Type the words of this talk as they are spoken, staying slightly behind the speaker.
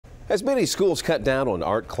As many schools cut down on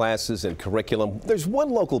art classes and curriculum, there's one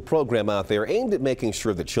local program out there aimed at making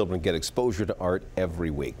sure that children get exposure to art every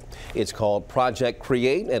week. It's called Project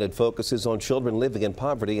Create, and it focuses on children living in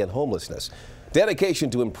poverty and homelessness. Dedication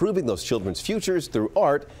to improving those children's futures through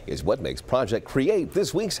art is what makes Project Create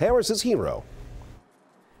this week's Harris's Hero.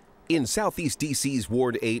 In Southeast D.C.'s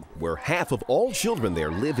Ward 8, where half of all children there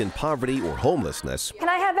live in poverty or homelessness. Can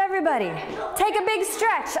I have everybody take a big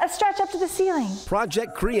stretch, a stretch up to the ceiling?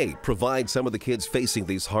 Project Create provides some of the kids facing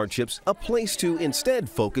these hardships a place to instead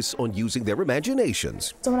focus on using their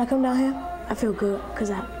imaginations. So when I come down here, I feel good because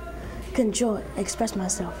I can enjoy, express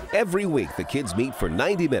myself. Every week, the kids meet for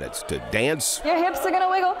 90 minutes to dance. Your hips are gonna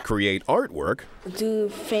wiggle. Create artwork. Do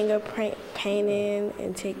fingerprint painting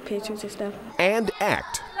and take pictures and stuff. And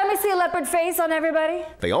act. Let me see a leopard face on everybody.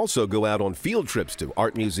 They also go out on field trips to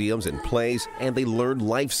art museums and plays, and they learn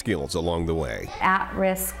life skills along the way.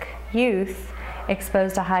 At-risk youth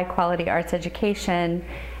exposed to high-quality arts education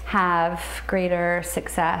have greater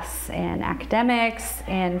success in academics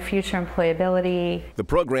and future employability. The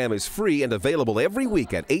program is free and available every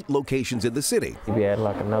week at 8 locations in the city. We add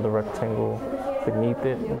like another rectangle beneath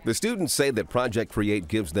it. The students say that Project Create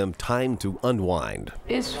gives them time to unwind.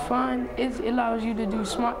 It's fun. It allows you to do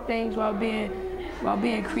smart things while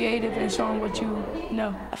being creative and showing what you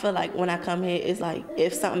know. I feel like when I come here, it's like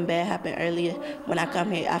if something bad happened earlier, when I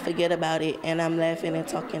come here, I forget about it and I'm laughing and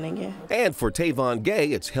talking again. And for Tavon Gay,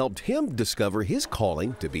 it's helped him discover his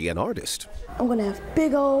calling to be an artist. I'm gonna have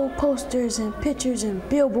big old posters and pictures and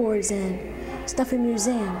billboards and stuff in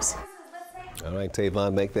museums. All right,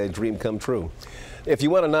 Tavon, make that dream come true. If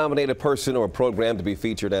you want to nominate a person or a program to be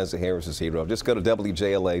featured as a Harris's Hero, just go to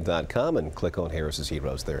WJLA.com and click on Harris's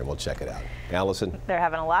Heroes there, and we'll check it out. Allison? They're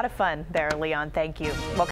having a lot of fun there, Leon. Thank you. Well,